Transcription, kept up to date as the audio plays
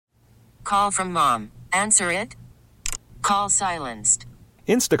Call from mom. Answer it. Call silenced.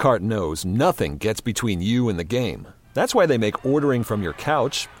 Instacart knows nothing gets between you and the game. That's why they make ordering from your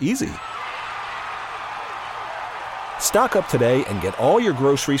couch easy. Stock up today and get all your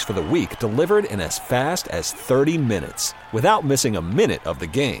groceries for the week delivered in as fast as 30 minutes without missing a minute of the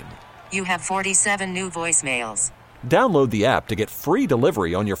game. You have 47 new voicemails. Download the app to get free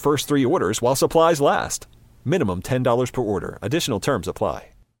delivery on your first 3 orders while supplies last. Minimum $10 per order. Additional terms apply.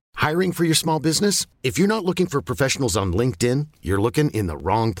 Hiring for your small business? If you're not looking for professionals on LinkedIn, you're looking in the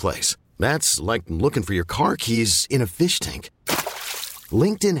wrong place. That's like looking for your car keys in a fish tank.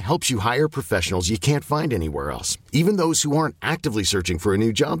 LinkedIn helps you hire professionals you can't find anywhere else, even those who aren't actively searching for a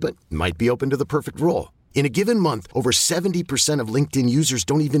new job but might be open to the perfect role. In a given month, over 70% of LinkedIn users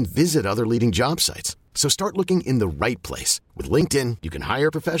don't even visit other leading job sites. So start looking in the right place. With LinkedIn, you can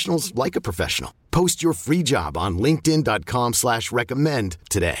hire professionals like a professional. Post your free job on linkedin.com/recommend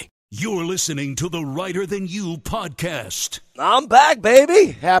today. You're listening to the Reiter Than You podcast. I'm back,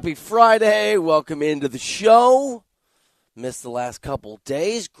 baby. Happy Friday. Welcome into the show. Missed the last couple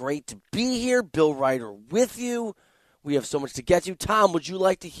days. Great to be here. Bill Reiter with you. We have so much to get to. Tom, would you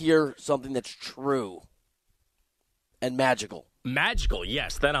like to hear something that's true and magical? Magical,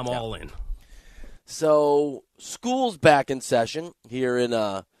 yes. Then I'm all in. So, school's back in session here in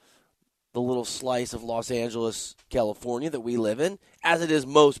the little slice of Los Angeles, California that we live in, as it is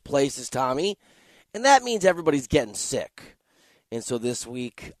most places, Tommy. And that means everybody's getting sick. And so this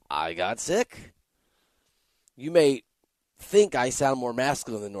week, I got sick. You may think I sound more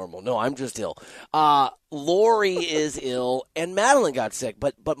masculine than normal. No, I'm just ill. Lori is ill, and Madeline got sick,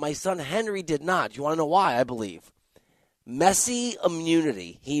 but my son Henry did not. Do you want to know why, I believe? Messi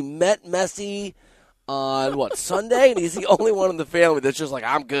immunity. He met Messi on, Sunday? And he's the only one in the family that's just like,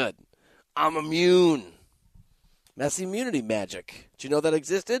 I'm good. I'm immune. Messi immunity magic. Did you know that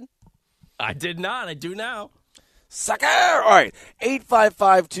existed? I did not. I do now. Sucker! All right,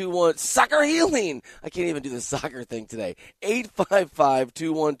 85521 Sucker Healing. I can't even do the soccer thing today.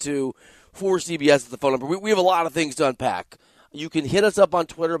 855-212-4CBS is the phone number. We have a lot of things to unpack. You can hit us up on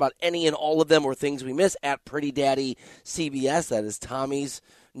Twitter about any and all of them or things we miss at Pretty Daddy CBS. That is Tommy's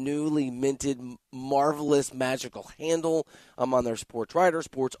newly minted, marvelous, magical handle. I'm on their Sports Reiter,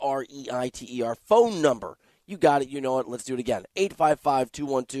 Sports REITER phone number. You got it. You know it. Let's do it again.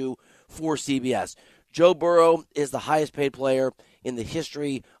 855-212-4CBS. Joe Burrow is the highest paid player in the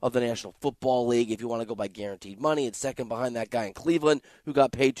history of the National Football League. If you want to go by guaranteed money, it's second behind that guy in Cleveland who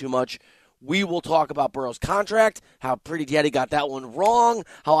got paid too much. We will talk about Burrow's contract, how Pretty Daddy got that one wrong,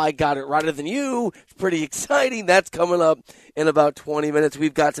 how I got it righter than you. It's pretty exciting. That's coming up in about 20 minutes.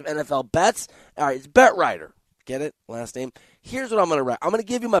 We've got some NFL bets. All right, it's Bet Reiter. Get it? Last name. Here's what I'm going to I'm going to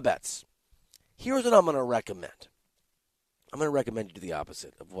give you my bets. Here's what I'm going to recommend. I'm going to recommend you do the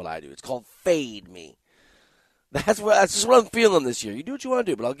opposite of what I do. It's called Fade Me. That's just what I'm feeling this year. You do what you want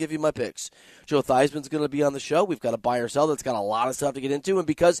to do, but I'll give you my picks. Joe Theismann's going to be on the show. We've got a buy or sell that's got a lot of stuff to get into. And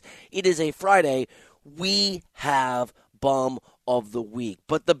because it is a Friday, we have Bum of the Week.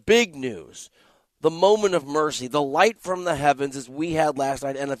 But the big news, the moment of mercy, the light from the heavens is we had last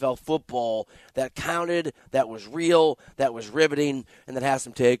night NFL football that counted, that was real, that was riveting, and that has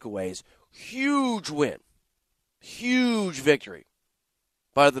some takeaways. Huge win. Huge victory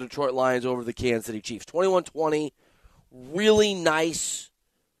by the Detroit Lions over the Kansas City Chiefs. 21-20, really nice,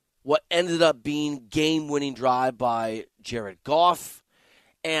 what ended up being game-winning drive by Jared Goff,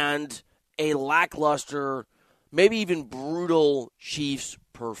 and a lackluster, maybe even brutal Chiefs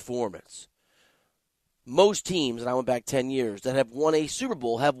performance. Most teams, and I went back 10 years, that have won a Super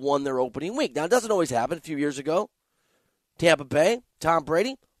Bowl have won their opening week. Now, it doesn't always happen. A few years ago, Tampa Bay, Tom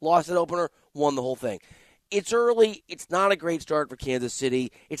Brady, lost that opener, won the whole thing. It's early. It's not a great start for Kansas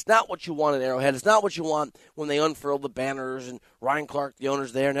City. It's not what you want at Arrowhead. It's not what you want when they unfurl the banners and Ryan Clark, the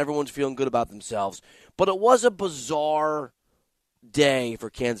owner's there, and everyone's feeling good about themselves. But it was a bizarre day for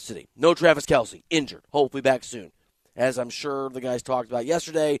Kansas City. No Travis Kelce, injured, hopefully back soon. As I'm sure the guys talked about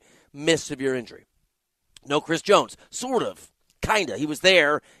yesterday, missed severe injury. No Chris Jones, sort of, kind of. He was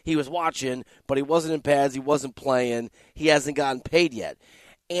there, he was watching, but he wasn't in pads, he wasn't playing, he hasn't gotten paid yet.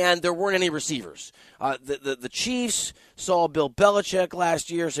 And there weren't any receivers. The Chiefs saw Bill Belichick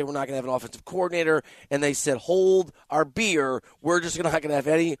last year say we're not going to have an offensive coordinator, and they said hold our beer. We're not going to have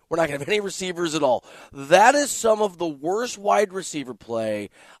any. We're not going to have any receivers at all. That is some of the worst wide receiver play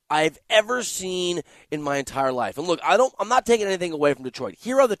I've ever seen in my entire life. And look, I'm not taking anything away from Detroit.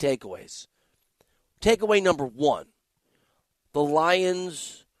 Here are the takeaways. Takeaway number one: the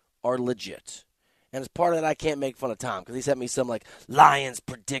Lions are legit. And as part of that, I can't make fun of Tom because he sent me some, Lions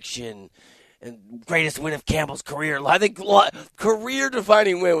prediction. and greatest win of Campbell's career. I think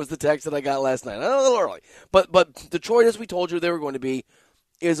career-defining win was the text that I got last night. A little early. But Detroit, as we told you they were going to be,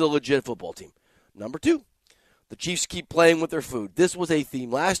 is a legit football team. Number 2, the Chiefs keep playing with their food. This was a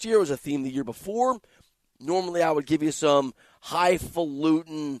theme last year. It was a theme the year before. Normally, I would give you some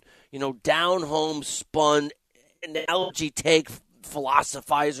highfalutin, down-home spun analogy take,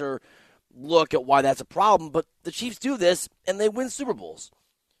 philosophizer look at why that's a problem. But the Chiefs do this, and they win Super Bowls.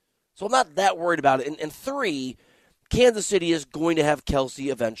 So I'm not that worried about it. And 3, Kansas City is going to have Kelsey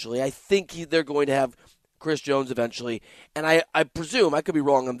eventually. I think they're going to have Chris Jones eventually. And I presume, I could be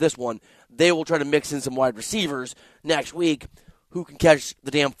wrong on this one, they will try to mix in some wide receivers next week who can catch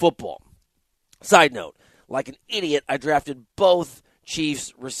the damn football. Side note, like an idiot, I drafted both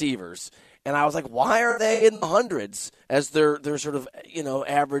Chiefs receivers. And I was like, why are they in the hundreds as their sort of,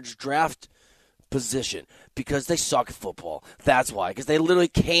 average draft position? Because they suck at football. That's why. Because they literally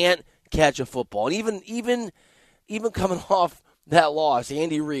can't catch a football. And even coming off that loss,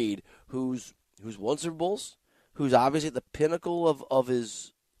 Andy Reid, who's won Super Bowls, who's obviously at the pinnacle of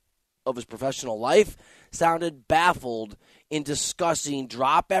his professional life, sounded baffled in discussing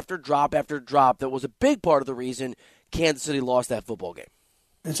drop after drop after drop that was a big part of the reason Kansas City lost that football game.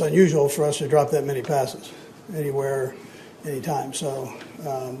 It's unusual for us to drop that many passes anywhere, anytime. So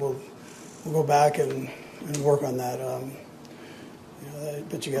we'll go back and work on that.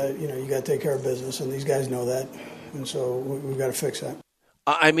 But you got to take care of business, and these guys know that, and so we've got to fix that.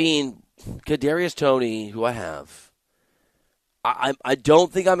 I mean, Kadarius Toney, who I have, I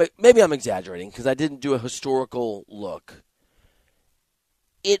don't think maybe I'm exaggerating because I didn't do a historical look.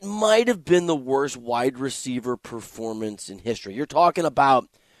 It might have been the worst wide receiver performance in history. You're talking about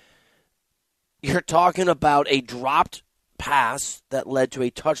a dropped pass that led to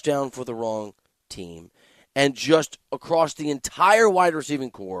a touchdown for the wrong team, and just across the entire wide receiving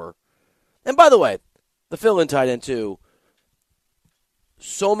core. And by the way, the fill-in tight end too.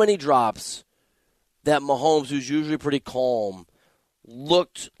 So many drops that Mahomes, who's usually pretty calm,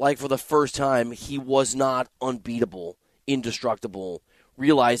 looked like for the first time he was not unbeatable, indestructible,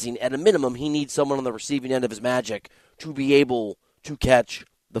 realizing at a minimum he needs someone on the receiving end of his magic to be able to catch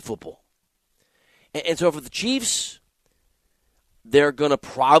the football. And so for the Chiefs, they're going to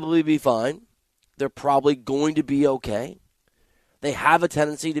probably be fine. They're probably going to be okay. They have a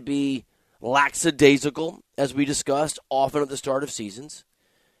tendency to be lackadaisical, as we discussed, often at the start of seasons.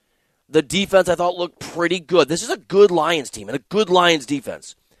 The defense, I thought, looked pretty good. This is a good Lions team and a good Lions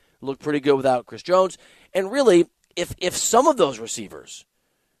defense. Looked pretty good without Chris Jones. And really, if some of those receivers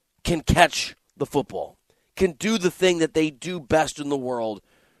can catch the football, can do the thing that they do best in the world,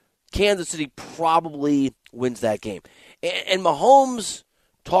 Kansas City probably wins that game. And Mahomes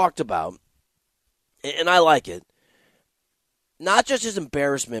talked about, and I like it, not just his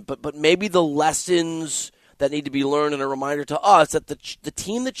embarrassment, but maybe the lessons that need to be learned and a reminder to us that the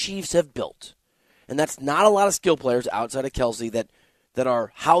team the Chiefs have built, and that's not a lot of skill players outside of Kelsey that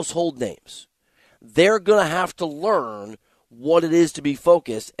are household names. They're going to have to learn what it is to be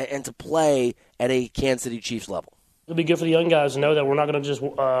focused and to play at a Kansas City Chiefs level. It'll be good for the young guys to know that we're not going to just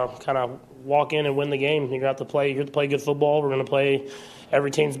kind of walk in and win the game. You're going to have to play good football. We're going to play every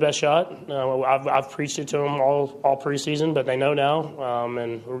team's best shot. I've preached it to them all preseason, but they know now.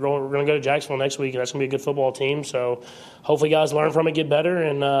 And we're going to go to Jacksonville next week, and that's going to be a good football team. So hopefully guys learn from it, get better,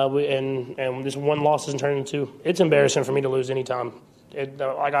 and this one loss doesn't turn into. It's embarrassing for me to lose any time.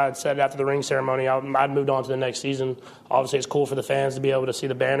 Like I had said after the ring ceremony, I'd moved on to the next season. Obviously, it's cool for the fans to be able to see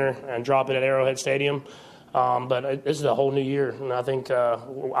the banner and drop it at Arrowhead Stadium. But this is a whole new year, and I think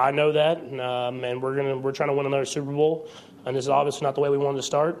I know that, and we're trying to win another Super Bowl, and this is obviously not the way we wanted to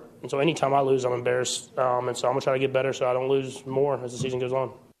start. And so anytime I lose, I'm embarrassed, and so I'm gonna try to get better so I don't lose more as the season goes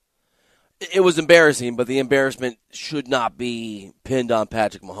on. It was embarrassing, but the embarrassment should not be pinned on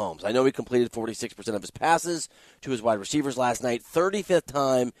Patrick Mahomes. I know he completed 46% of his passes to his wide receivers last night. 35th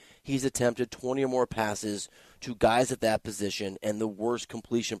time he's attempted 20 or more passes to guys at that position, and the worst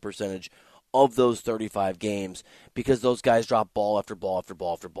completion percentage of those 35 games because those guys drop ball after ball after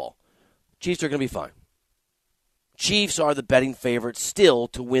ball after ball. Chiefs are going to be fine. Chiefs are the betting favorites still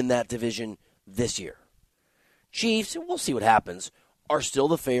to win that division this year. Chiefs, we'll see what happens, are still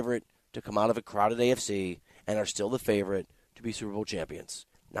the favorite to come out of a crowded AFC and are still the favorite to be Super Bowl champions.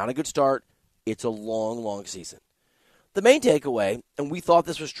 Not a good start. It's a long, long season. The main takeaway, and we thought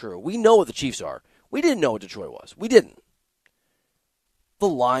this was true, we know what the Chiefs are. We didn't know what Detroit was. We didn't. The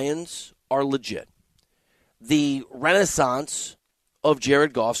Lions are legit. The renaissance of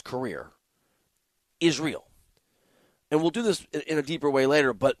Jared Goff's career is real. And we'll do this in a deeper way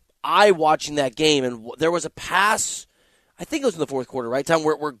later, but watching that game, and there was a pass, I think it was in the fourth quarter, right, Tom,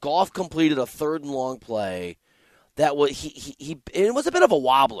 where Goff completed a 3rd and long play that was it was a bit of a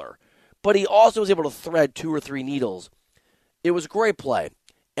wobbler, but he also was able to thread 2 or 3 needles. It was a great play.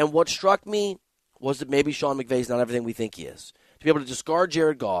 And what struck me was that maybe Sean McVay's not everything we think he is. To be able to discard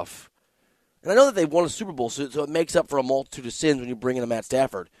Jared Goff, and I know that they've won a Super Bowl, so it makes up for a multitude of sins when you bring in a Matt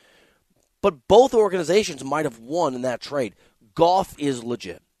Stafford, but both organizations might have won in that trade. Goff is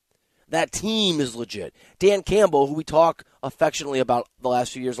legit. That team is legit. Dan Campbell, who we talk affectionately about the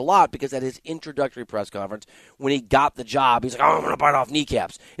last few years a lot, because at his introductory press conference, when he got the job, he's like, I'm going to bite off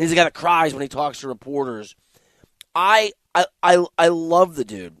kneecaps. And he's the guy that cries when he talks to reporters. I love the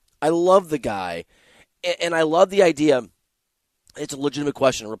dude. I love the guy. And I love the idea. It's a legitimate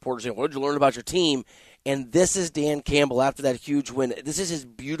question. Reporters saying, what did you learn about your team? And this is Dan Campbell after that huge win. This is his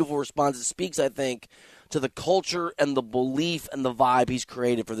beautiful response. It speaks, I think, to the culture and the belief and the vibe he's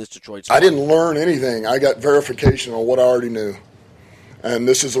created for this Detroit squad. I didn't learn anything. I got verification on what I already knew. And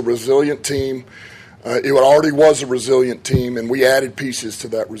this is a resilient team. It already was a resilient team, and we added pieces to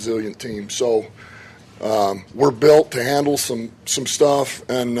that resilient team. So we're built to handle some stuff,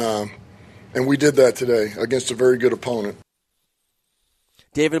 and we did that today against a very good opponent.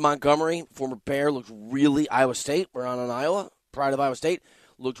 David Montgomery, former Bear, looked really Iowa State. We're on Iowa, pride of Iowa State.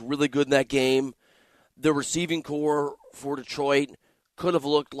 Looked really good in that game. The receiving core for Detroit could have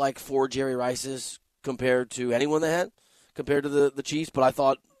looked like 4 Jerry Rices compared to anyone they had, compared to the Chiefs, but I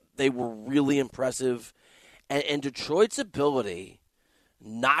thought they were really impressive. And Detroit's ability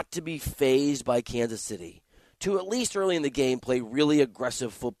not to be fazed by Kansas City, to at least early in the game play really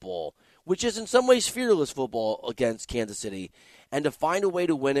aggressive football, which is in some ways fearless football against Kansas City, and to find a way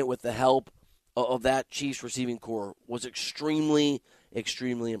to win it with the help of that Chiefs receiving core was extremely,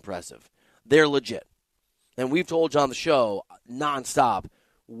 extremely impressive. They're legit. And we've told you on the show nonstop,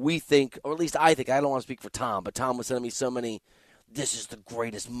 we think, or at least I think, I don't want to speak for Tom, but Tom was sending me so many, this is the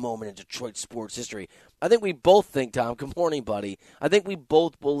greatest moment in Detroit sports history. I think we both think, Tom, good morning, buddy. I think we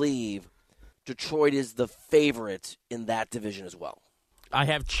both believe Detroit is the favorite in that division as well. I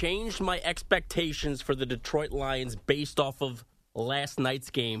have changed my expectations for the Detroit Lions based off of last night's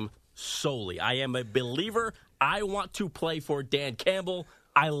game solely. I am a believer. I want to play for Dan Campbell.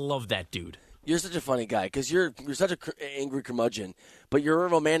 I love that dude. You're such a funny guy because you're such an angry curmudgeon, but you're a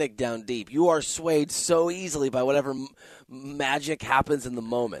romantic down deep. You are swayed so easily by whatever magic happens in the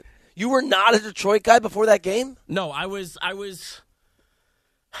moment. You were not a Detroit guy before that game? No, I was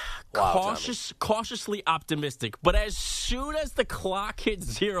Wow, cautiously optimistic. But as soon as the clock hit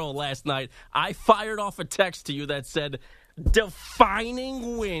 0 last night, I fired off a text to you that said,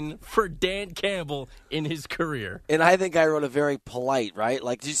 defining win for Dan Campbell in his career. And I think I wrote a very polite, right?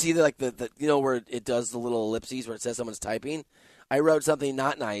 Like, did you see the you know where it does the little ellipses where it says someone's typing? I wrote something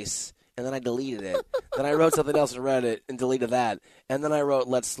not nice, and then I deleted it. Then I wrote something else and read it and deleted that. And then I wrote,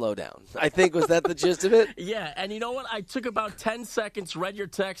 let's slow down. I think, was that the gist of it? Yeah, and you know what? I took about 10 seconds, read your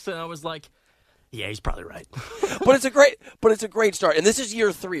text, and I was like, yeah, he's probably right. But it's a great start. And this is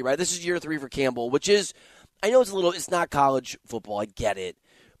year 3, right? This is year 3 for Campbell, which is, I know it's not college football. I get it.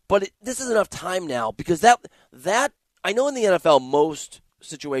 But this is enough time now because that I know in the NFL most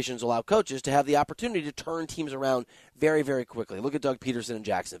situations allow coaches to have the opportunity to turn teams around very, very quickly. Look at Doug Peterson in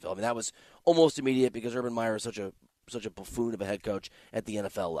Jacksonville. I mean, that was almost immediate because Urban Meyer is such a buffoon of a head coach at the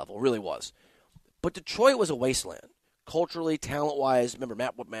NFL level. Really was. But Detroit was a wasteland. Culturally, talent-wise, remember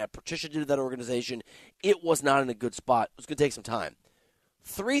what Matt Patricia did to that organization. It was not in a good spot. It was going to take some time.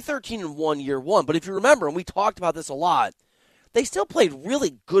 3-13-1 year 1. But if you remember, and we talked about this a lot, they still played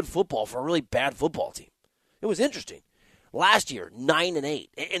really good football for a really bad football team. It was interesting. Last year, 9-8.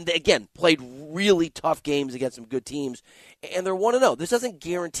 And again, played really tough games against some good teams. And they're 1-0. This doesn't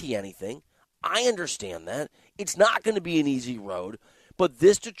guarantee anything. I understand that. It's not going to be an easy road. But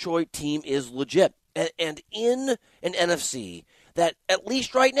this Detroit team is legit. And in an NFC that, at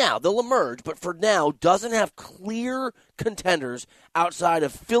least right now, they'll emerge, but for now, doesn't have clear contenders outside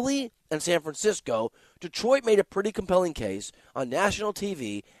of Philly and San Francisco, Detroit made a pretty compelling case on national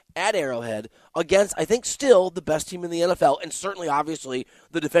TV at Arrowhead against, I think, still the best team in the NFL, and certainly, obviously,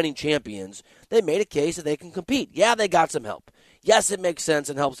 the defending champions. They made a case that they can compete. Yeah, they got some help. Yes, it makes sense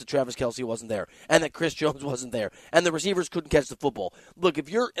and helps that Travis Kelce wasn't there and that Chris Jones wasn't there and the receivers couldn't catch the football. Look,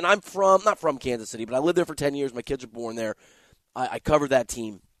 if you're, and I'm not from Kansas City, but I lived there for 10 years. My kids were born there. I covered that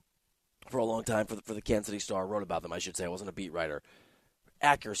team for a long time for the Kansas City Star. Wrote about them, I should say. I wasn't a beat writer.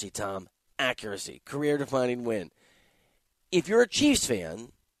 Accuracy, Tom. Accuracy. Career-defining win. If you're a Chiefs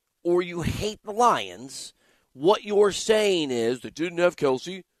fan or you hate the Lions, what you're saying is they didn't have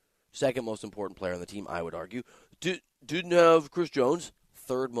Kelce, second most important player on the team, I would argue. Didn't have Chris Jones,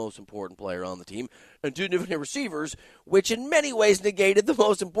 third most important player on the team, and 2 new receivers, which in many ways negated the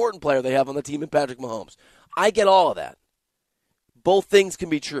most important player they have on the team in Patrick Mahomes. I get all of that. Both things can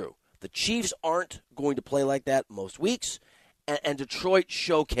be true. The Chiefs aren't going to play like that most weeks, and Detroit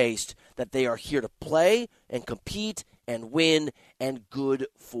showcased that they are here to play and compete and win, and good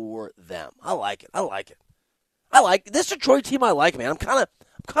for them. I like it. This Detroit team. I like, man. I'm kind of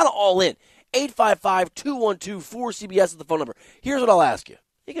all in. 855-212-4CBS is the phone number. Here's what I'll ask you.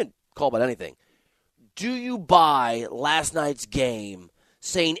 You can call about anything. Do you buy last night's game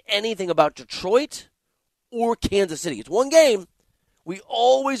saying anything about Detroit or Kansas City? It's one game. We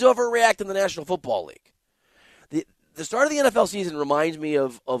always overreact in the National Football League. The start of the NFL season reminds me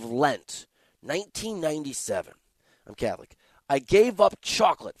of Lent, 1997. I'm Catholic. I gave up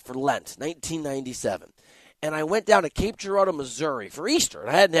chocolate for Lent, 1997. And I went down to Cape Girardeau, Missouri for Easter. And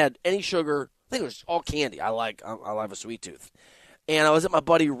I hadn't had any sugar. I think it was all candy. I have a sweet tooth. And I was at my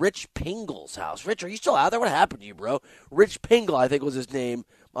buddy Rich Pingle's house. Rich, are you still out there? What happened to you, bro? Rich Pingle, I think was his name,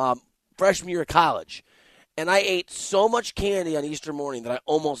 freshman year of college. And I ate so much candy on Easter morning that I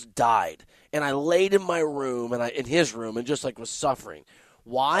almost died. And I laid in my room, in his room, and just was suffering.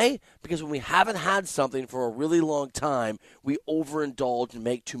 Why? Because when we haven't had something for a really long time, we overindulge and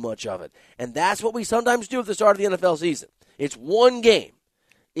make too much of it. And that's what we sometimes do at the start of the NFL season. It's one game.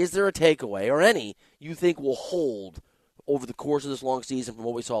 Is there a takeaway, or any, you think will hold over the course of this long season from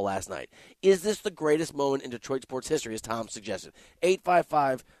what we saw last night? Is this the greatest moment in Detroit sports history, as Tom suggested?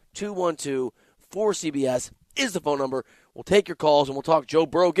 855-212-4CBS is the phone number. We'll take your calls, and we'll talk Joe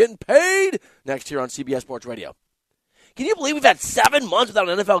Burrow getting paid next here on CBS Sports Radio. Can you believe we've had 7 months without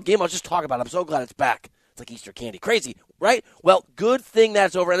an NFL game? I was just talking about it. I'm so glad it's back. It's like Easter candy. Crazy, right? Well, good thing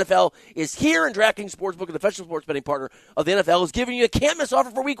that's over. NFL is here, and DraftKings Sportsbook, an official sports betting partner of the NFL, is giving you a can't-miss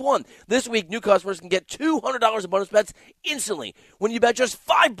offer for Week 1. This week, new customers can get $200 in bonus bets instantly when you bet just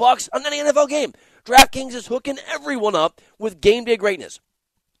 $5 on any NFL game. DraftKings is hooking everyone up with game day greatness.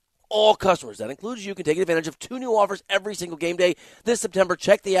 All customers, that includes you, can take advantage of 2 new offers every single game day this September.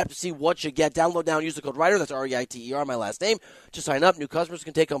 Check the app to see what you get. Download now and use the code Reiter, that's R-E-I-T-E-R, my last name, to sign up. New customers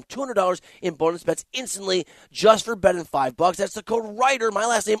can take home $200 in bonus bets instantly just for betting $5. That's the code Reiter, my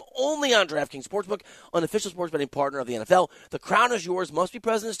last name, only on DraftKings Sportsbook, an official sports betting partner of the NFL. The crown is yours. Must be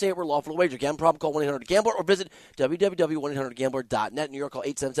present in the state where lawful to wager. Gambling problem, call 1-800-GAMBLER or visit www.1800gambler.net. New York, call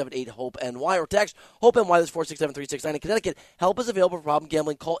 877-8-HOPE-NY or text HOPE-NY, that's 467-369. In Connecticut, help is available for problem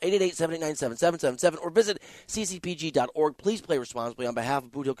gambling. Call 888-789-7777 or visit ccpg.org. Please play responsibly on behalf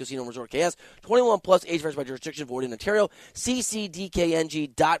of Boot Hill Casino Resort KS. 21 plus, age varies by jurisdiction, void in Ontario.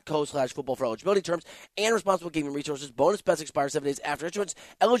 ccdkng.co/football for eligibility terms and responsible gaming resources. Bonus bets expire 7 days after issuance.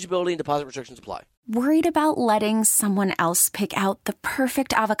 Eligibility and deposit restrictions apply. Worried about letting someone else pick out the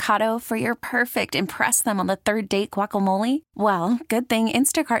perfect avocado for your perfect impress them on the third date guacamole? Well, good thing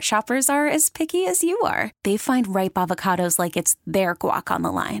Instacart shoppers are as picky as you are. They find ripe avocados like it's their guac on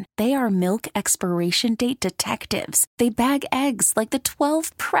the line. They are milk expiration date detectives. They bag eggs like the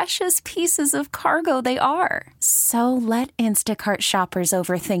 12 precious pieces of cargo they are. So let Instacart shoppers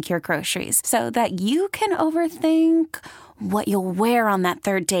overthink your groceries so that you can overthink what you'll wear on that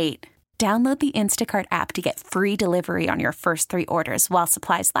third date. Download the Instacart app to get free delivery on your first 3 orders while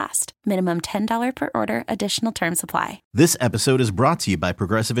supplies last. Minimum $10 per order. Additional terms apply. This episode is brought to you by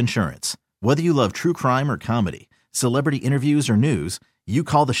Progressive Insurance. Whether you love true crime or comedy, celebrity interviews or news, you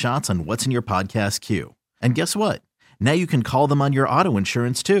call the shots on what's in your podcast queue. And guess what? Now you can call them on your auto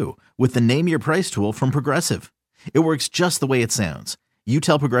insurance too with the Name Your Price tool from Progressive. It works just the way it sounds. You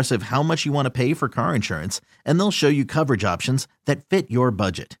tell Progressive how much you want to pay for car insurance, and they'll show you coverage options that fit your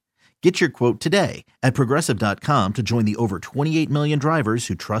budget. Get your quote today at Progressive.com to join the over 28 million drivers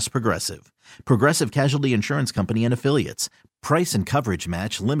who trust Progressive. Progressive Casualty Insurance Company and Affiliates. Price and coverage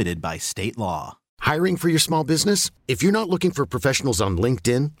match limited by state law. Hiring for your small business? If you're not looking for professionals on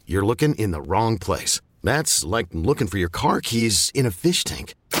LinkedIn, you're looking in the wrong place. That's like looking for your car keys in a fish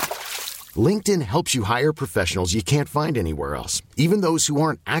tank. LinkedIn helps you hire professionals you can't find anywhere else, even those who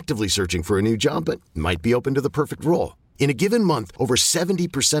aren't actively searching for a new job but might be open to the perfect role. In a given month, over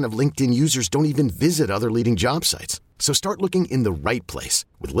 70% of LinkedIn users don't even visit other leading job sites. So start looking in the right place.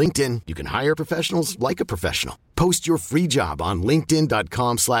 With LinkedIn, you can hire professionals like a professional. Post your free job on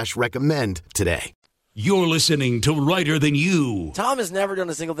linkedin.com/recommend today. You're listening to Reiter Than You. Tom has never done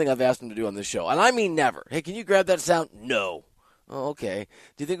a single thing I've asked him to do on this show. And I mean never. Hey, can you grab that sound? No. Oh, okay.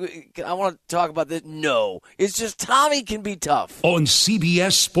 Do you think I want to talk about this? No. It's just Tommy can be tough. On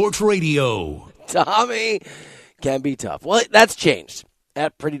CBS Sports Radio. Tommy can be tough. Well, that's changed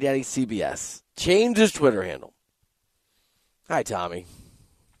at Pretty Daddy CBS. Changed his Twitter handle. Hi, Tommy.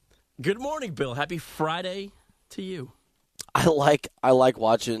 Good morning, Bill. Happy Friday to you. I like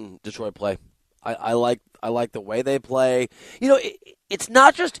watching Detroit play. I like the way they play. It's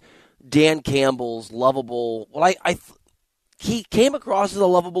not just Dan Campbell's lovable. Well, he came across as a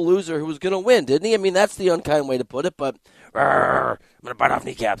lovable loser who was going to win, didn't he? I mean, that's the unkind way to put it, but I'm going to bite off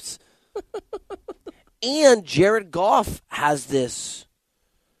kneecaps. And Jared Goff has this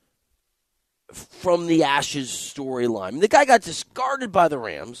from the ashes storyline. I mean, the guy got discarded by the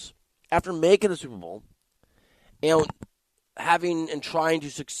Rams after making the Super Bowl and trying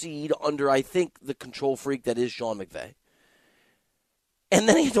to succeed under, I think, the control freak that is Sean McVay. And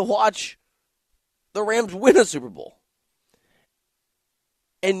then he had to watch the Rams win a Super Bowl.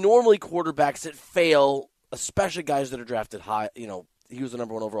 And normally quarterbacks that fail, especially guys that are drafted high, he was the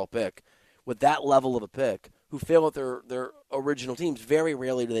number 1 overall pick, with that level of a pick, who fail at their original teams, very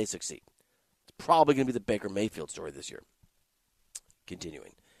rarely do they succeed. It's probably going to be the Baker Mayfield story this year.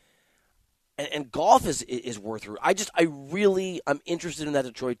 Continuing. And Goff is worth it. I'm interested in that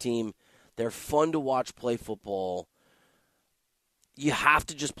Detroit team. They're fun to watch play football. You have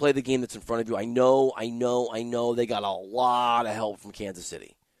to just play the game that's in front of you. I know they got a lot of help from Kansas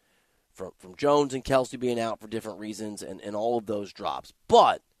City. From Jones and Kelsey being out for different reasons and all of those drops.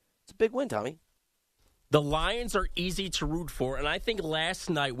 But it's a big win, Tommy. The Lions are easy to root for, and I think last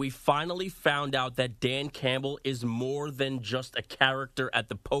night we finally found out that Dan Campbell is more than just a character at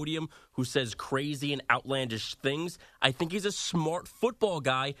the podium who says crazy and outlandish things. I think he's a smart football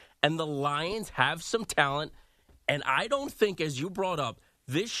guy, and the Lions have some talent. And I don't think, as you brought up,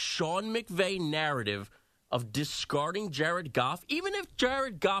 this Sean McVay narrative of discarding Jared Goff, even if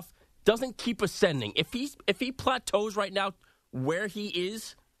Jared Goff doesn't keep ascending, if he plateaus right now where he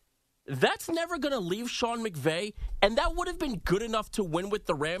is, that's never going to leave Sean McVay, and that would have been good enough to win with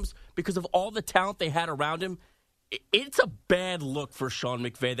the Rams because of all the talent they had around him. It's a bad look for Sean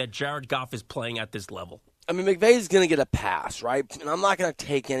McVay that Jared Goff is playing at this level. I mean, McVay's going to get a pass, right? And I'm not going to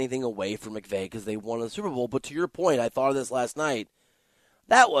take anything away from McVay because they won the Super Bowl. But to your point, I thought of this last night.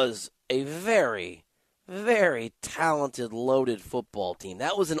 That was a very, very talented, loaded football team.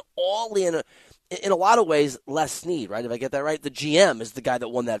 That was an all-in, in a lot of ways, Les Snead, right? If I get that right, the GM is the guy that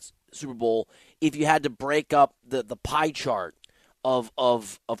won that Super Bowl. If you had to break up the pie chart of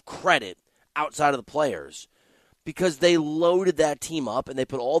credit outside of the players, because they loaded that team up and they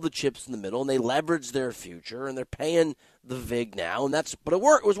put all the chips in the middle and they leveraged their future and they're paying the vig now, and but it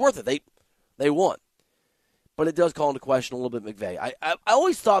was worth it. They won. But it does call into question a little bit McVay. I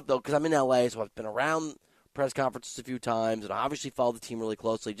always thought, though, because I'm in LA, so I've been around press conferences a few times, and I obviously follow the team really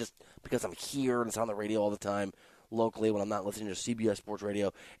closely just because I'm here and it's on the radio all the time locally when I'm not listening to CBS Sports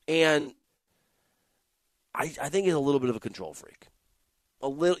Radio. And I think he's a little bit of a control freak.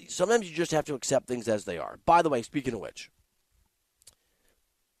 Sometimes you just have to accept things as they are. By the way, speaking of which,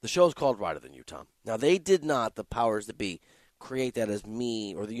 the show's called Reiter Than You, Tom. Now, they did not, the powers that be, create that as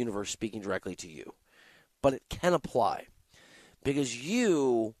me or the universe speaking directly to you. But it can apply. Because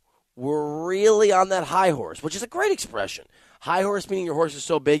you were really on that high horse, which is a great expression. High horse meaning your horse is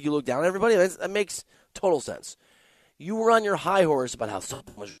so big you look down at everybody. That makes total sense. You were on your high horse about how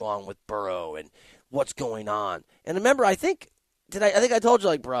something was wrong with Burrow and what's going on. And remember, I think I told you,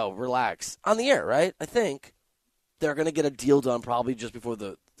 like, bro, relax. On the air, right? I think they're going to get a deal done probably just before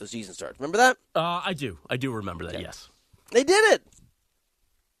the season starts. Remember that? I do. I do remember that, yes. They did it.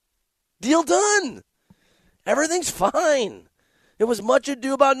 Deal done. Everything's fine. It was much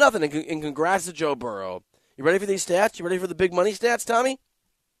ado about nothing. And congrats to Joe Burrow. You ready for these stats? You ready for the big money stats, Tommy?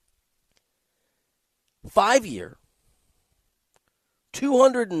 5-year,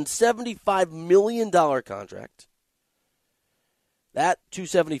 $275 million contract. That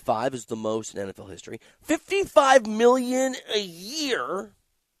 $275 is the most in NFL history. $55 million a year,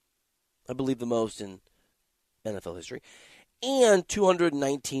 I believe the most in NFL history, and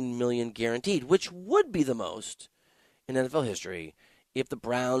 $219 million guaranteed, which would be the most in NFL history if the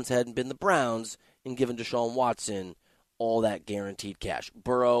Browns hadn't been the Browns and given Deshaun Watson all that guaranteed cash.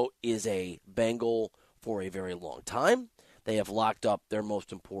 Burrow is a Bengal for a very long time. They have locked up their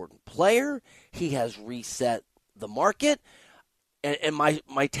most important player. He has reset the market. And my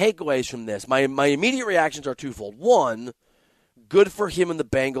takeaways from this, my immediate reactions are twofold. One, good for him and the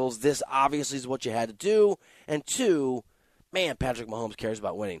Bengals. This obviously is what you had to do. And two, man, Patrick Mahomes cares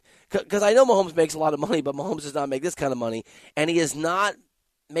about winning. Because I know Mahomes makes a lot of money, but Mahomes does not make this kind of money. And he has not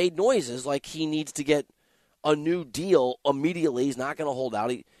made noises like he needs to get a new deal immediately. He's not going to hold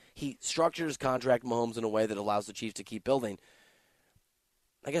out. He structured his contract, Mahomes, in a way that allows the Chiefs to keep building.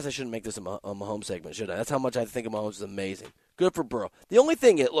 I guess I shouldn't make this a Mahomes segment, should I? That's how much I think of Mahomes is amazing. Good for Burrow. The only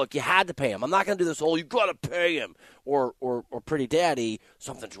thing is, look, you had to pay him. I'm not going to do this whole, you got to pay him. Or Pretty Daddy,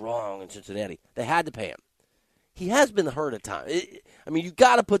 something's wrong in Cincinnati. They had to pay him. he has been hurt at times. You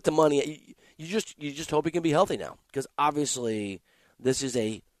got to put the money. You just hope he can be healthy now, because obviously this is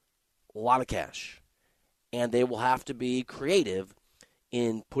a lot of cash, and they will have to be creative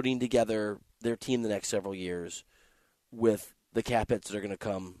in putting together their team the next several years with the cap hits that are going to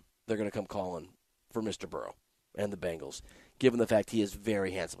come. They're going to come calling for Mr. Burrow and the Bengals, given the fact he is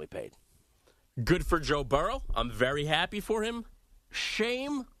very handsomely paid. Good for Joe Burrow. I'm very happy for him.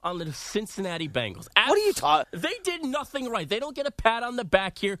 Shame on the Cincinnati Bengals. What are you talking? They did nothing right. They don't get a pat on the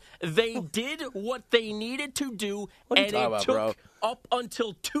back here. They did what they needed to do, and it took up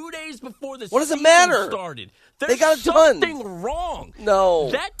until 2 days before the season started. They got it done. Something wrong.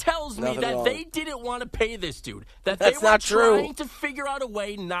 No. That tells me that they didn't want to pay this dude. That's they were trying to figure out a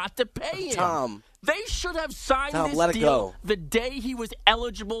way not to pay him. Tom. They should have signed this deal the day he was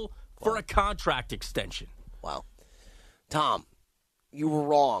eligible for a contract extension. Wow. Tom, you were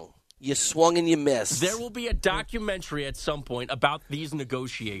wrong. You swung and you missed. There will be a documentary at some point about these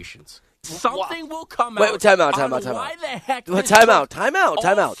negotiations. Something will come out. Wait, time out. Why the heck? Time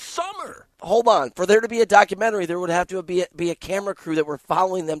out. Summer. Hold on. For there to be a documentary, there would have to be a camera crew that were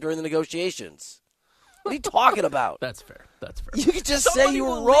following them during the negotiations. What are you talking about? That's fair. You could just say you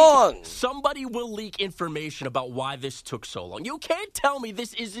were wrong. Somebody will leak information about why this took so long. You can't tell me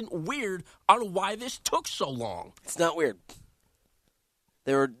this isn't weird on why this took so long. It's not weird.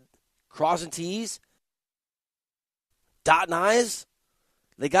 They were crossing T's, dotting I's.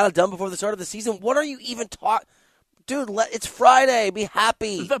 They got it done before the start of the season. What are you even talking? Dude, it's Friday. Be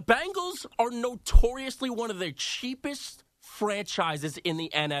happy. The Bengals are notoriously one of the cheapest franchises in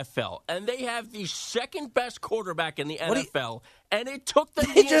the NFL, and they have the second best quarterback in the NFL, and it took them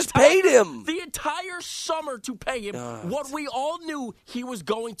paid him the entire summer to pay him what we all knew he was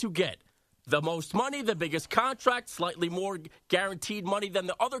going to get. The most money, the biggest contract, slightly more guaranteed money than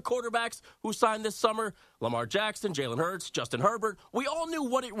the other quarterbacks who signed this summer. Lamar Jackson, Jalen Hurts, Justin Herbert. We all knew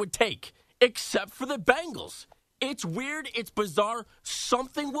what it would take, except for the Bengals. It's weird. It's bizarre.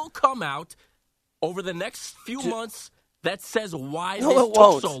 Something will come out over the next few months that says why this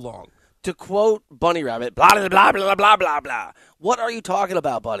took so long. To quote Bunny Rabbit, blah, blah, blah, blah, blah, blah, blah. What are you talking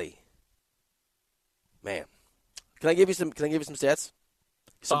about, buddy? Man. Can I give you some stats?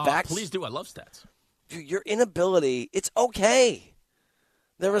 Some facts? Please do. I love stats. Dude, your inability, it's okay.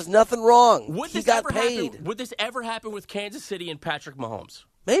 There was nothing wrong. He got paid. Would this ever happen with Kansas City and Patrick Mahomes?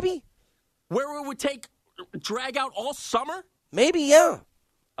 Maybe. Where it would drag out all summer? Maybe, yeah.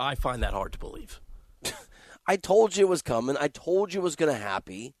 I find that hard to believe. I told you it was coming. I told you it was going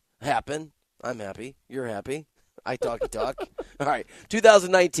to happen. I'm happy. You're happy. I talk, you talk. All right,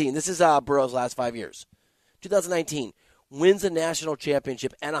 2019. This is Burrow's last 5 years. 2019. Wins a national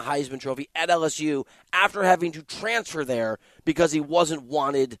championship and a Heisman Trophy at LSU after having to transfer there because he wasn't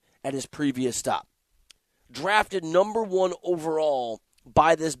wanted at his previous stop. Drafted number 1 overall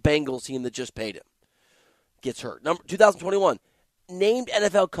by this Bengals team that just paid him. Gets hurt. 2021, named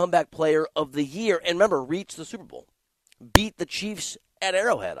NFL Comeback Player of the Year, and remember, reached the Super Bowl. Beat the Chiefs at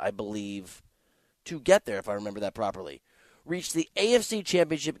Arrowhead, I believe, to get there, if I remember that properly. Reached the AFC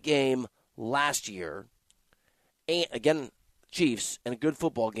Championship game last year. And again, Chiefs, and a good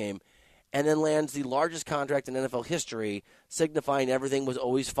football game, and then lands the largest contract in NFL history, signifying everything was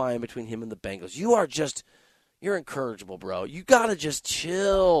always fine between him and the Bengals. You're incorrigible, bro. You got to just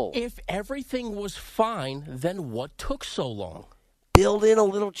chill. If everything was fine, then what took so long? Build in a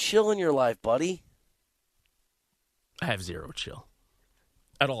little chill in your life, buddy. I have zero chill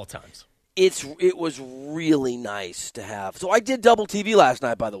at all times. It was really nice to have. So I did double TV last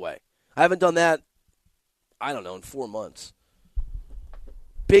night, by the way. I haven't done that, I don't know, in 4 months.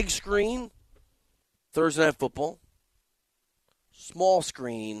 Big screen, Thursday Night Football. Small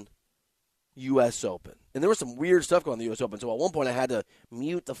screen, U.S. Open. And there was some weird stuff going on in the U.S. Open. So at one point I had to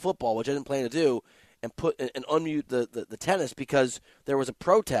mute the football, which I didn't plan to do, and unmute the tennis because there was a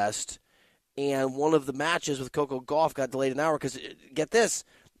protest, and one of the matches with Coco Gauff got delayed an hour because, get this,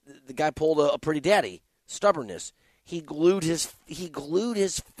 the guy pulled a pretty daddy, stubbornness. He glued his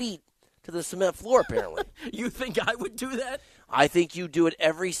feet to the cement floor, apparently. You think I would do that? I think you do it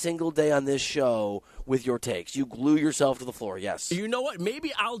every single day on this show with your takes. You glue yourself to the floor, yes. You know what?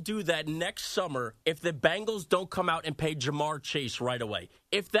 Maybe I'll do that next summer if the Bengals don't come out and pay Jamar Chase right away.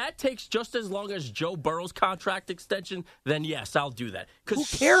 If that takes just as long as Joe Burrow's contract extension, then yes, I'll do that. Who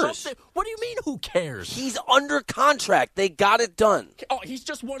cares? What do you mean, who cares? He's under contract. They got it done. Oh, he's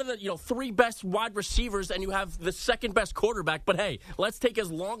just one of the 3 best wide receivers, and you have the second best quarterback. But hey, let's take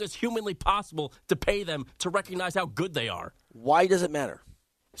as long as humanly possible to pay them to recognize how good they are. Why does it matter?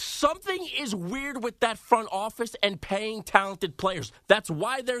 Something is weird with that front office and paying talented players. That's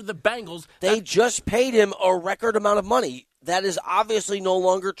why they're the Bengals. They just paid him a record amount of money. That is obviously no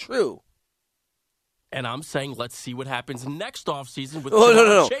longer true. And I'm saying let's see what happens next offseason with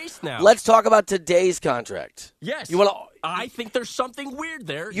no. Chase now. Let's talk about today's contract. Yes. I think there's something weird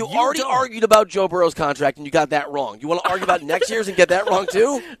there. You already argued about Joe Burrow's contract, and you got that wrong. You want to argue about next year's and get that wrong,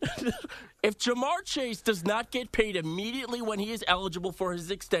 too? If Jamar Chase does not get paid immediately when he is eligible for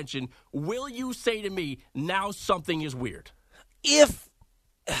his extension, will you say to me, now something is weird? If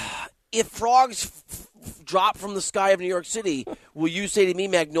frogs drop from the sky of New York City, will you say to me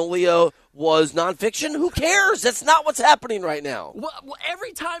Magnolia was nonfiction? Who cares? That's not what's happening right now. Well,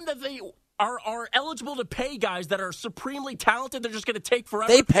 every time that they are eligible to pay guys that are supremely talented, they're just going to take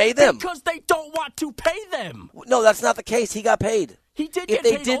forever. They pay them. Because they don't want to pay them. No, that's not the case. He got paid. He did get paid. If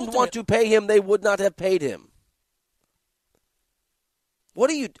they paid didn't want to pay him, they would not have paid him.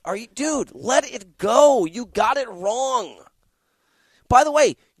 Dude, let it go. You got it wrong. By the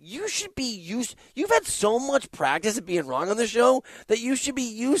way, you should be used. You've had so much practice at being wrong on the show that you should be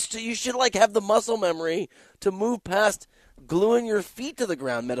used to. You should have the muscle memory to move past gluing your feet to the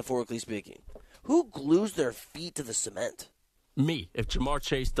ground, metaphorically speaking. Who glues their feet to the cement? Me, if Jamar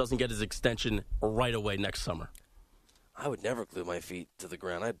Chase doesn't get his extension right away next summer. I would never glue my feet to the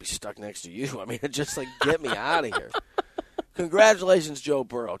ground. I'd be stuck next to you. I mean, just get me out of here. Congratulations, Joe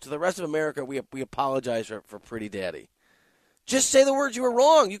Burrow. To the rest of America, we apologize for Pretty Daddy. Just say the words you were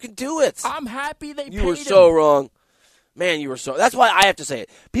wrong. You can do it. I'm happy they paid him. You were so wrong. Man, you were so... That's why I have to say it.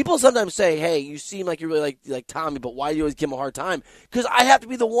 People sometimes say, hey, you seem like you really like Tommy, but why do you always give him a hard time? Because I have to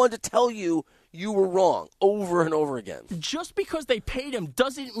be the one to tell you you were wrong over and over again. Just because they paid him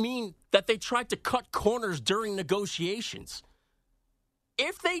doesn't mean that they tried to cut corners during negotiations.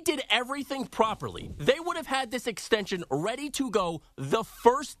 If they did everything properly, they would have had this extension ready to go the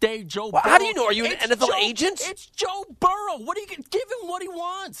first day Joe Burrow... How do you know? Are you an NFL agent? It's Joe Burrow. What do you give him what he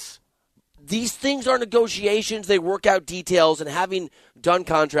wants? These things are negotiations. They work out details, and having done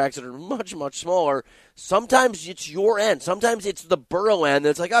contracts that are much, much smaller, sometimes it's your end. Sometimes it's the Burrow end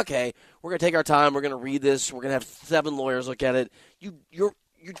that's like, okay, we're going to take our time. We're going to read this. We're going to have 7 lawyers look at it. You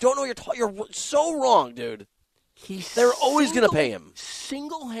don't know what you're so wrong, dude. They're always going to pay him.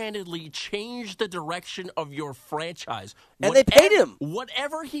 Single-handedly changed the direction of your franchise. And they paid him.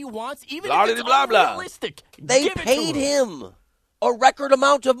 Whatever he wants, even blah, if it's blah, unrealistic. They paid him a record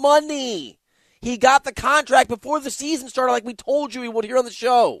amount of money. He got the contract before the season started like we told you he would here on the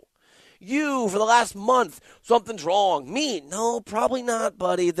show. You, for the last month, something's wrong. Me, no, probably not,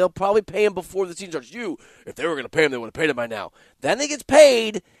 buddy. They'll probably pay him before the season starts. You, if they were going to pay him, they would have paid him by now. Then he gets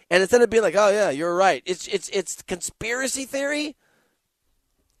paid, and instead of being like, oh, yeah, you're right, it's conspiracy theory.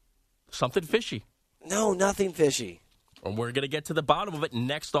 Something fishy. No, nothing fishy. And we're going to get to the bottom of it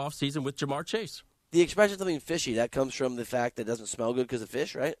next offseason with Jamar Chase. The expression something fishy, that comes from the fact that it doesn't smell good because of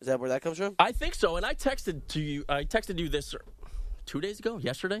fish, right? Is that where that comes from? I think so, and I texted you this 2 days ago,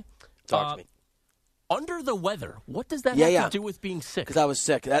 yesterday. Talk to me. Under the weather, what does that have to do with being sick? Because I was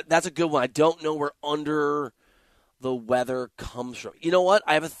sick. That's a good one. I don't know where under the weather comes from. You know what?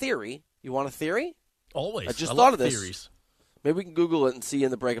 I have a theory. You want a theory? Always. I just thought of this. Theories. Maybe we can Google it and see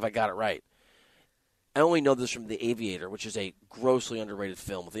in the break if I got it right. I only know this from The Aviator, which is a grossly underrated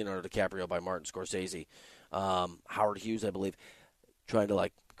film with Leonardo DiCaprio by Martin Scorsese. Howard Hughes, I believe, trying to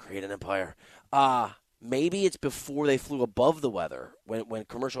create an empire. Maybe it's before they flew above the weather. When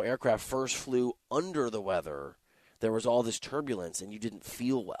commercial aircraft first flew under the weather, there was all this turbulence and you didn't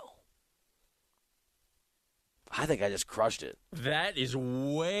feel well. I think I just crushed it. That is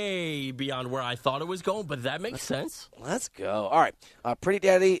way beyond where I thought it was going, but that makes sense. Let's go. All right. Pretty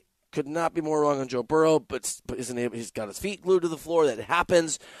Daddy could not be more wrong on Joe Burrow, but isn't able, he's got his feet glued to the floor. That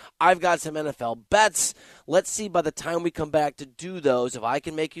happens. I've got some NFL bets. Let's see by the time we come back to do those if I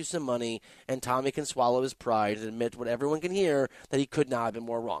can make you some money and Tommy can swallow his pride and admit what everyone can hear that he could not have been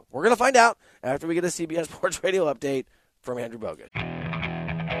more wrong. We're going to find out after we get a CBS Sports Radio update from Andrew Bogut.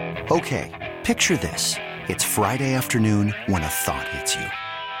 Okay, picture this. It's Friday afternoon when a thought hits you.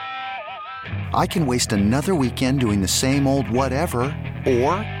 I can waste another weekend doing the same old whatever,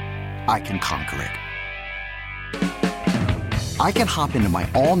 or I can conquer it. I can hop into my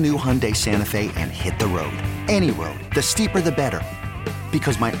all-new Hyundai Santa Fe and hit the road. Any road. The steeper, the better.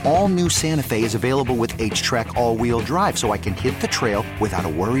 Because my all-new Santa Fe is available with H-Track all-wheel drive, so I can hit the trail without a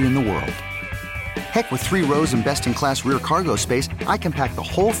worry in the world. Heck, with 3 rows and best-in-class rear cargo space, I can pack the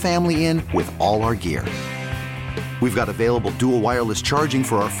whole family in with all our gear. We've got available dual wireless charging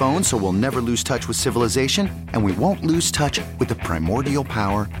for our phones, so we'll never lose touch with civilization, and we won't lose touch with the primordial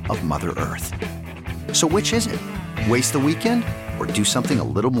power of Mother Earth. So which is it? Waste the weekend or do something a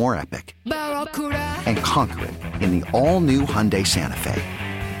little more epic and conquer it in the all-new Hyundai Santa Fe.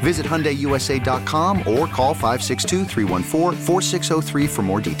 Visit HyundaiUSA.com or call 562-314-4603 for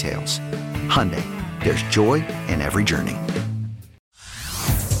more details. Hyundai, there's joy in every journey.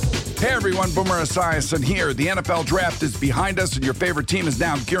 Hey everyone, Boomer Esiason here. The NFL Draft is behind us and your favorite team is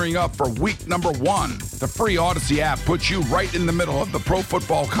now gearing up for week number 1. The free Odyssey app puts you right in the middle of the pro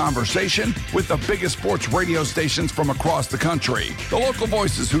football conversation with the biggest sports radio stations from across the country. The local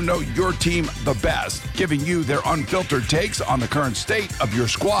voices who know your team the best, giving you their unfiltered takes on the current state of your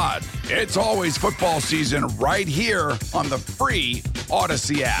squad. It's always football season right here on the free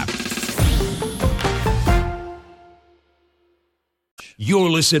Odyssey app.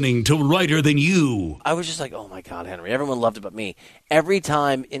 You're listening to Reiter Than You. I was just like, oh my God, Henry. Everyone loved it but me. Every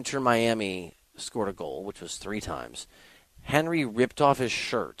time Inter Miami scored a goal, which was 3 times, Henry ripped off his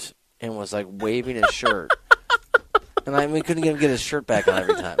shirt and was like waving his shirt. And we couldn't even get his shirt back on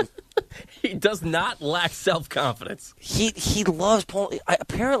every time. He does not lack self-confidence. He loves pulling.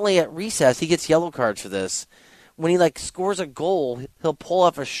 Apparently at recess, he gets yellow cards for this. When he scores a goal, he'll pull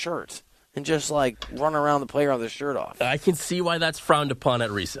off a shirt and just run around the playground with his shirt off. I can see why that's frowned upon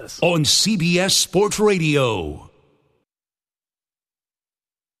at recess. On CBS Sports Radio.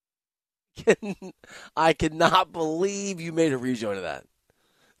 I cannot believe you made a rejoin of that.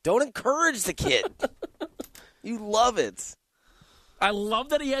 Don't encourage the kid. You love it. I love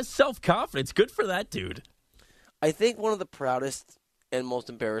that he has self-confidence. Good for that dude. I think one of the proudest and most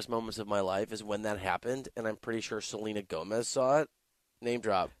embarrassed moments of my life is when that happened, and I'm pretty sure Selena Gomez saw it. Name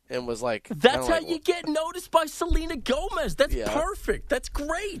drop, and was like... That's how you get noticed by Selena Gomez. That's perfect. That's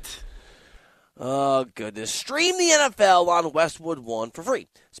great. Oh, goodness. Stream the NFL on Westwood One for free.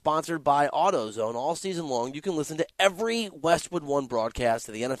 Sponsored by AutoZone. All season long, you can listen to every Westwood One broadcast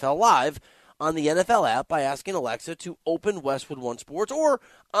of the NFL live on the NFL app by asking Alexa to open Westwood One Sports or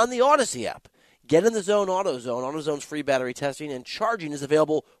on the Odyssey app. Get in the zone, AutoZone. AutoZone's free battery testing and charging is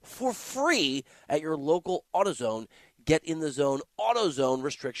available for free at your local AutoZone. Get in the zone, AutoZone.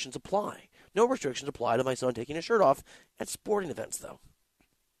 Restrictions apply. No restrictions apply to my son taking his shirt off at sporting events, though.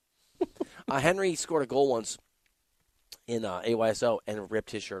 Henry scored a goal once in AYSO and ripped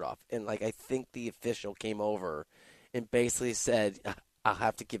his shirt off. And, I think the official came over and basically said, I'll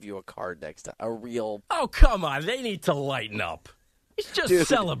have to give you a card next time. A real... Oh, come on. They need to lighten up. He's just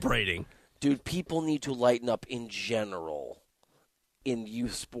celebrating. Dude, people need to lighten up in general. In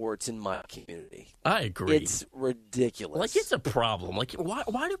youth sports in my community. I agree. It's ridiculous. It's a problem.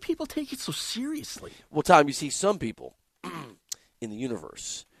 Why do people take it so seriously? Well, Tom, you see some people in the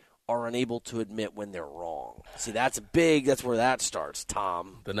universe are unable to admit when they're wrong. See, that's where that starts,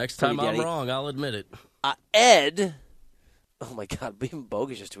 Tom. The next time I'm wrong, I'll admit it. Ed, oh my God, even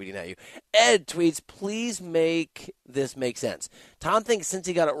Bogus is tweeting at you. Ed tweets, please make this make sense. Tom thinks since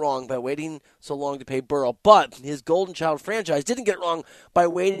he got it wrong by waiting so long to pay Burrow, but his Golden Child franchise didn't get it wrong by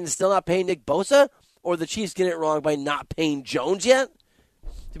waiting and still not paying Nick Bosa, or the Chiefs get it wrong by not paying Jones yet?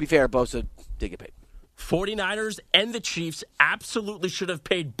 To be fair, Bosa did get paid. 49ers and the Chiefs absolutely should have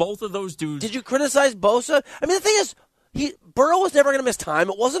paid both of those dudes. Did you criticize Bosa? I mean, the thing is, Burrow was never going to miss time.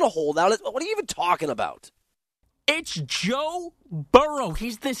 It wasn't a holdout. What are you even talking about? It's Joe Burrow.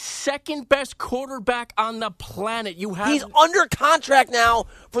 He's the second best quarterback on the planet. He's under contract now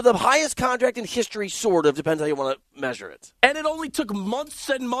for the highest contract in history, sort of. Depends how you want to measure it. And it only took months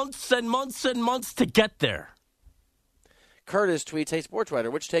and months and months and months to get there. Curtis tweets, hey, sports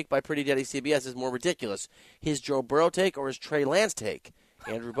writer, which take by Pretty Daddy CBS is more ridiculous? His Joe Burrow take or his Trey Lance take?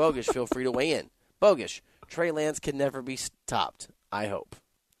 Andrew Bogish, feel free to weigh in. Bogish, Trey Lance can never be topped, I hope.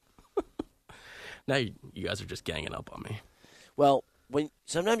 Now you guys are just ganging up on me. Well,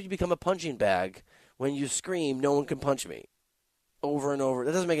 sometimes you become a punching bag. When you scream, no one can punch me. Over and over.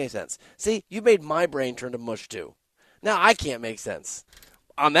 That doesn't make any sense. See, you made my brain turn to mush, too. Now I can't make sense.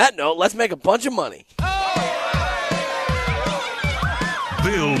 On that note, let's make a bunch of money.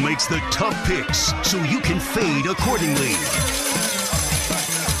 Bill makes the tough picks so you can fade accordingly.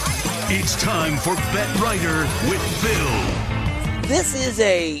 It's time for Bet Reiter with Bill. This is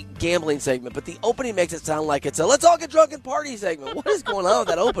a gambling segment, but the opening makes it sound like it's a let's all get drunk and party segment. What is going on with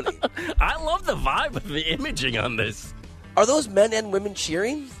that opening? I love the vibe of the imaging on this. Are those men and women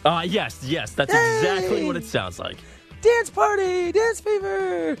cheering? Yes. That's exactly what it sounds like. Dance party, dance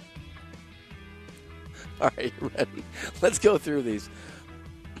fever. All right, you ready? Let's go through these.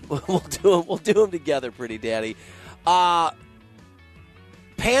 We'll do them together, Pretty Daddy.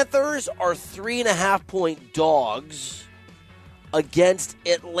 Panthers are 3.5-point dogs against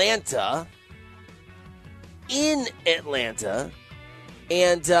Atlanta in Atlanta.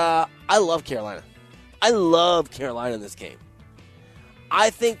 And I love Carolina. I love Carolina in this game. I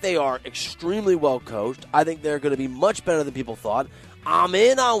think they are extremely well coached. I think they're going to be much better than people thought. I'm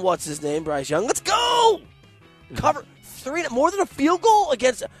in on what's-his-name, Bryce Young. Let's go! Cover more than a field goal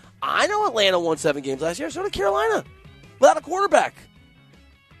against... I know Atlanta won 7 games last year. So did Carolina. Without a quarterback.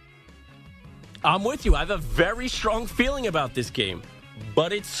 I'm with you. I have a very strong feeling about this game.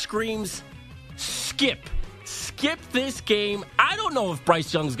 But it screams skip. Skip this game. I don't know if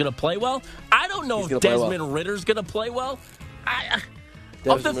Bryce Young's going to play well. I don't know if Desmond Ritter's going to play well.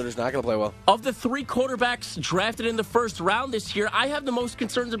 Desmond Ritter's not going to play well. Of the 3 quarterbacks drafted in the first round this year, I have the most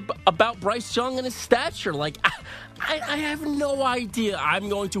concerns about Bryce Young and his stature. Like, I have no idea. I'm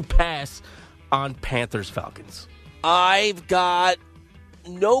going to pass on Panthers-Falcons. I've got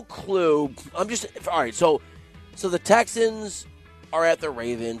no clue. I'm just all right. So the Texans are at the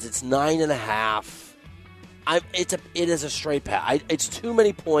Ravens. It's 9.5. It is a straight pass. It's too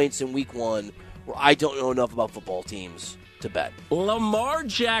many points in week 1 where I don't know enough about football teams to bet. Lamar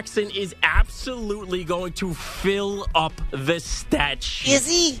Jackson is absolutely going to fill up the stat sheet. Is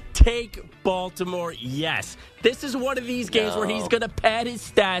he? Take Baltimore, yes. This is one of these games where he's going to pad his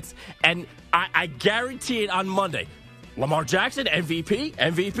stats, and I guarantee it on Monday. Lamar Jackson,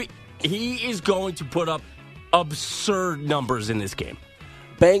 MVP. He is going to put up absurd numbers in this game.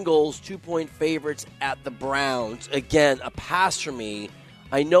 Bengals 2-point favorites at the Browns. Again, a pass for me.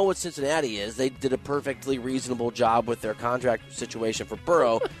 I know what Cincinnati is. They did a perfectly reasonable job with their contract situation for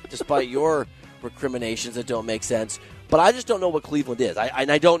Burrow, despite your recriminations that don't make sense. But I just don't know what Cleveland is.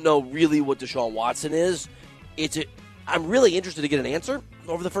 I don't know really what Deshaun Watson is. I'm really interested to get an answer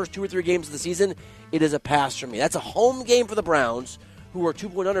over the first 2 or 3 games of the season. It is a pass for me. That's a home game for the Browns, who are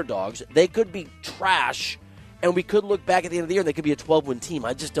 2-point underdogs. They could be trash, and we could look back at the end of the year and they could be a 12-win team.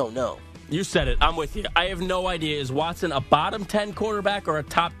 I just don't know. You said it. I'm with you. I have no idea. Is Watson a bottom 10 quarterback or a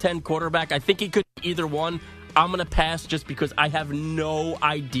top 10 quarterback? I think he could be either one. I'm going to pass just because I have no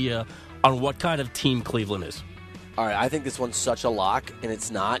idea on what kind of team Cleveland is. All right, I think this one's such a lock, and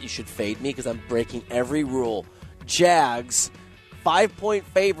it's not. You should fade me because I'm breaking every rule. Jags, 5-point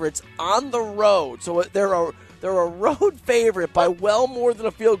favorites on the road. So they're a road favorite by well more than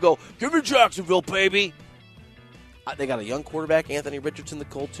a field goal. Give me Jacksonville, baby. They got a young quarterback, Anthony Richardson, the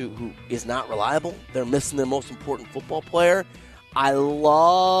Colts, who is not reliable. They're missing their most important football player. I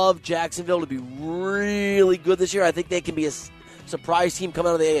love Jacksonville to be really good this year. I think they can be a surprise team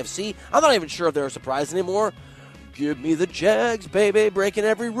coming out of the AFC. I'm not even sure if they're a surprise anymore. Give me the Jags, baby, breaking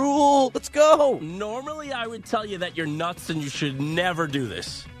every rule. Let's go. Normally, I would tell you that you're nuts and you should never do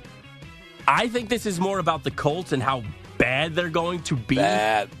this. I think this is more about the Colts and how bad they're going to be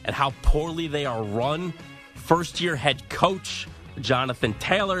and how poorly they are run. First-year head coach, Jonathan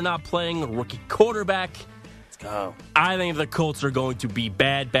Taylor not playing, rookie quarterback. Let's go. I think the Colts are going to be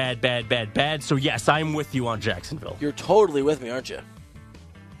bad. So, yes, I'm with you on Jacksonville. You're totally with me, aren't you?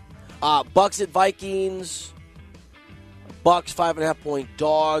 Bucks at Vikings. Bucks 5.5-point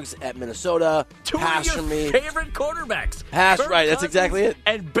dogs at Minnesota. Two Pass of for your me. favorite quarterbacks. Pass, Kirk right. That's Cousins exactly it.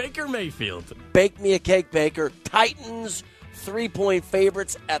 And Baker Mayfield. Bake me a cake, Baker. Titans 3-point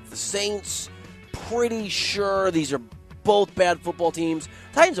favorites at the Saints. Pretty sure these are both bad football teams.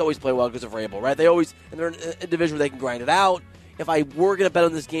 Titans always play well because of Vrabel, right? They're in a division where they can grind it out. If I were going to bet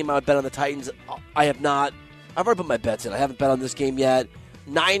on this game, I would bet on the Titans. I have not. I've already put my bets in. I haven't bet on this game yet.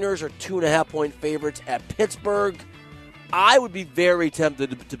 Niners are 2.5-point favorites at Pittsburgh. I would be very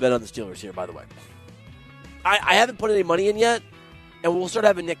tempted to bet on the Steelers here, by the way. I haven't put any money in yet, and we'll start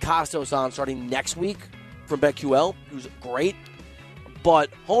having Nick Costos on starting next week from BetQL, who's great. But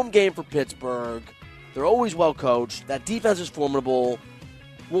home game for Pittsburgh. They're always well coached. That defense is formidable.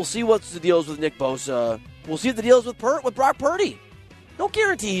 We'll see what's the deals with Nick Bosa. We'll see the deals with Brock Purdy. No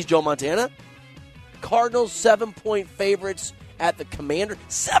guarantee he's Joe Montana. Cardinals 7-point favorites at the Commanders.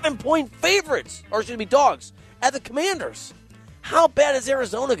 7-point favorites, or should it be dogs, at the Commanders. How bad is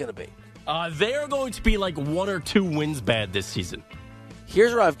Arizona going to be? They are going to be like 1 or 2 wins bad this season.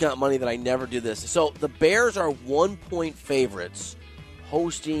 Here's where I've got money that I never do this. So the Bears are 1-point favorites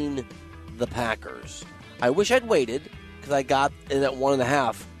hosting the Packers. I wish I'd waited because I got it at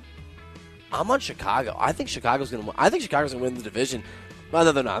 1.5. I'm on Chicago. I think Chicago's going to win. I think Chicago's going to win the division. Well,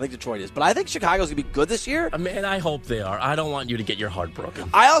 no, they're not. I think Detroit is. But I think Chicago's going to be good this year. Man, I hope they are. I don't want you to get your heart broken.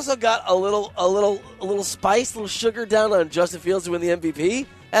 I also got a little spice, a little sugar down on Justin Fields to win the MVP.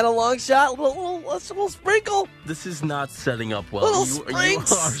 And a long shot, a little sprinkle. This is not setting up well. You are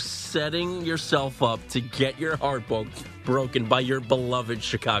setting yourself up to get your heart broken by your beloved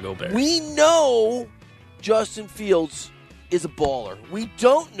Chicago Bears. We know Justin Fields is a baller. We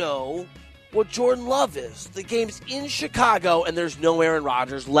don't know what Jordan Love is. The game's in Chicago, and there's no Aaron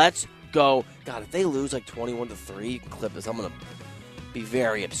Rodgers. Let's go. God, if they lose like 21-3, you can clip this. I'm going to be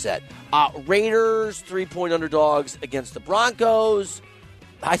very upset. Raiders 3-point underdogs against the Broncos.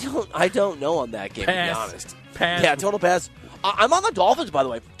 I don't know on that game, pass. to be honest. Pass. Yeah, total pass. I'm on the Dolphins, by the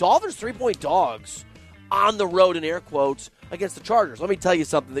way. Dolphins 3-point dogs on the road, in air quotes, against the Chargers. Let me tell you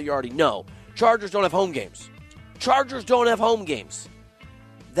something that you already know. Chargers don't have home games.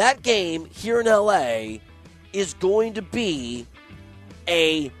 That game here in L.A. is going to be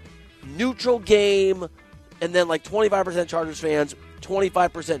a neutral game, and then like 25% Chargers fans,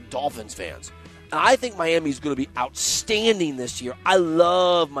 25% Dolphins fans. And I think Miami's going to be outstanding this year. I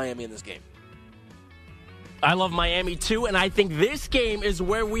love Miami in this game. I love Miami too, and I think this game is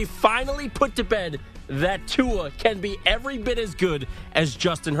where we finally put to bed that Tua can be every bit as good as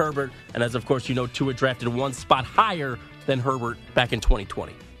Justin Herbert. And as, of course, you know, Tua drafted one spot higher than Herbert back in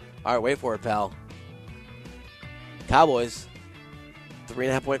 2020. All right, wait for it, pal. Cowboys,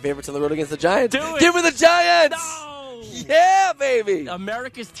 3.5-point favorites on the road against the Giants. Do it! Give me the Giants! No! Yeah, baby!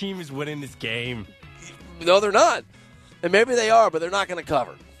 America's team is winning this game. No, they're not. And maybe they are, but they're not going to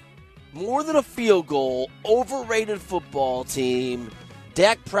cover. More than a field goal, overrated football team,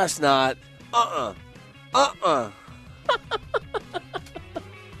 Dak Prescott,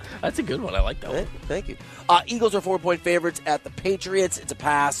 That's a good one. I like that one. Thank you. Eagles are 4-point favorites at the Patriots. It's a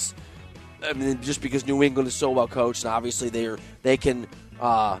pass. I mean, just because New England is so well coached, and obviously they can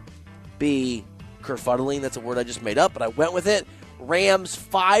be kerfuddling. That's a word I just made up, but I went with it. Rams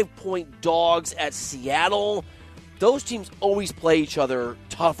 5-point dogs at Seattle. Those teams always play each other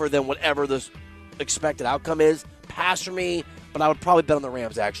tougher than whatever the expected outcome is. Pass for me, but I would probably bet on the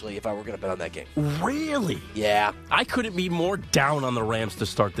Rams, actually, if I were going to bet on that game. Really? Yeah. I couldn't be more down on the Rams to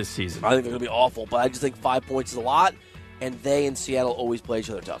start this season. I think they're going to be awful, but I just think 5 points is a lot, and they and Seattle always play each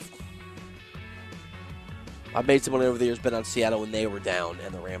other tough. I've made some money over the years, bet on Seattle when they were down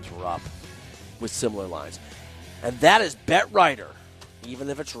and the Rams were up with similar lines. And that is Bet Reiter, even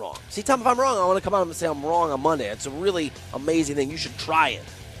if it's wrong. See, Tom, if I'm wrong, I want to come out and say I'm wrong on Monday. It's a really amazing thing. You should try it.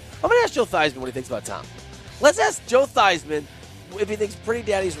 I'm going to ask Joe Theismann what he thinks about Tom. Let's ask Joe Theismann if he thinks Pretty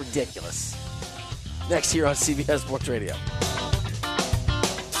Daddy's ridiculous. Next here on CBS Sports Radio.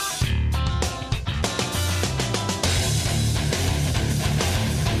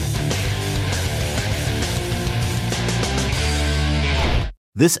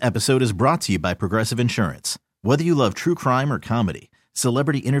 This episode is brought to you by Progressive Insurance. Whether you love true crime or comedy,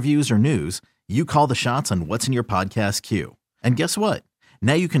 celebrity interviews or news, you call the shots on what's in your podcast queue. And guess what?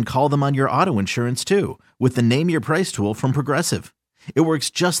 Now you can call them on your auto insurance too with the Name Your Price tool from Progressive. It works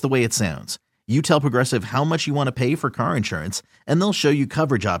just the way it sounds. You tell Progressive how much you want to pay for car insurance, and they'll show you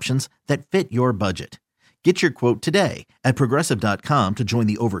coverage options that fit your budget. Get your quote today at Progressive.com to join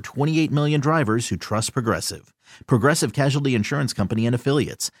the over 28 million drivers who trust Progressive. Progressive Casualty Insurance Company and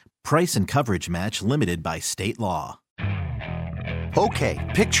Affiliates. Price and coverage match limited by state law.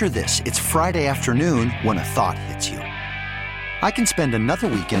 Okay, picture this. It's Friday afternoon when a thought hits you. I can spend another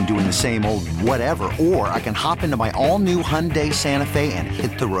weekend doing the same old whatever, or I can hop into my all-new Hyundai Santa Fe and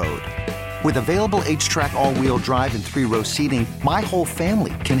hit the road. With available H-Track all-wheel drive and 3-row seating, my whole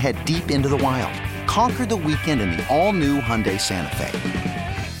family can head deep into the wild. Conquer the weekend in the all-new Hyundai Santa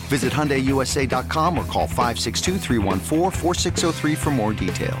Fe. Visit HyundaiUSA.com or call 562-314-4603 for more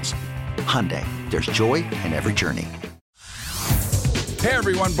details. Hyundai, there's joy in every journey. Hey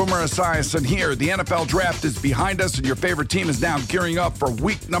everyone, Boomer Esiason here. The NFL Draft is behind us and your favorite team is now gearing up for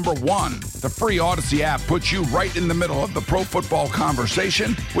week number 1. The free Odyssey app puts you right in the middle of the pro football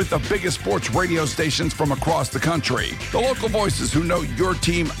conversation with the biggest sports radio stations from across the country. The local voices who know your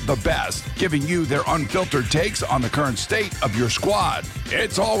team the best, giving you their unfiltered takes on the current state of your squad.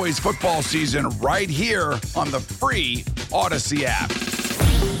 It's always football season right here on the free Odyssey app.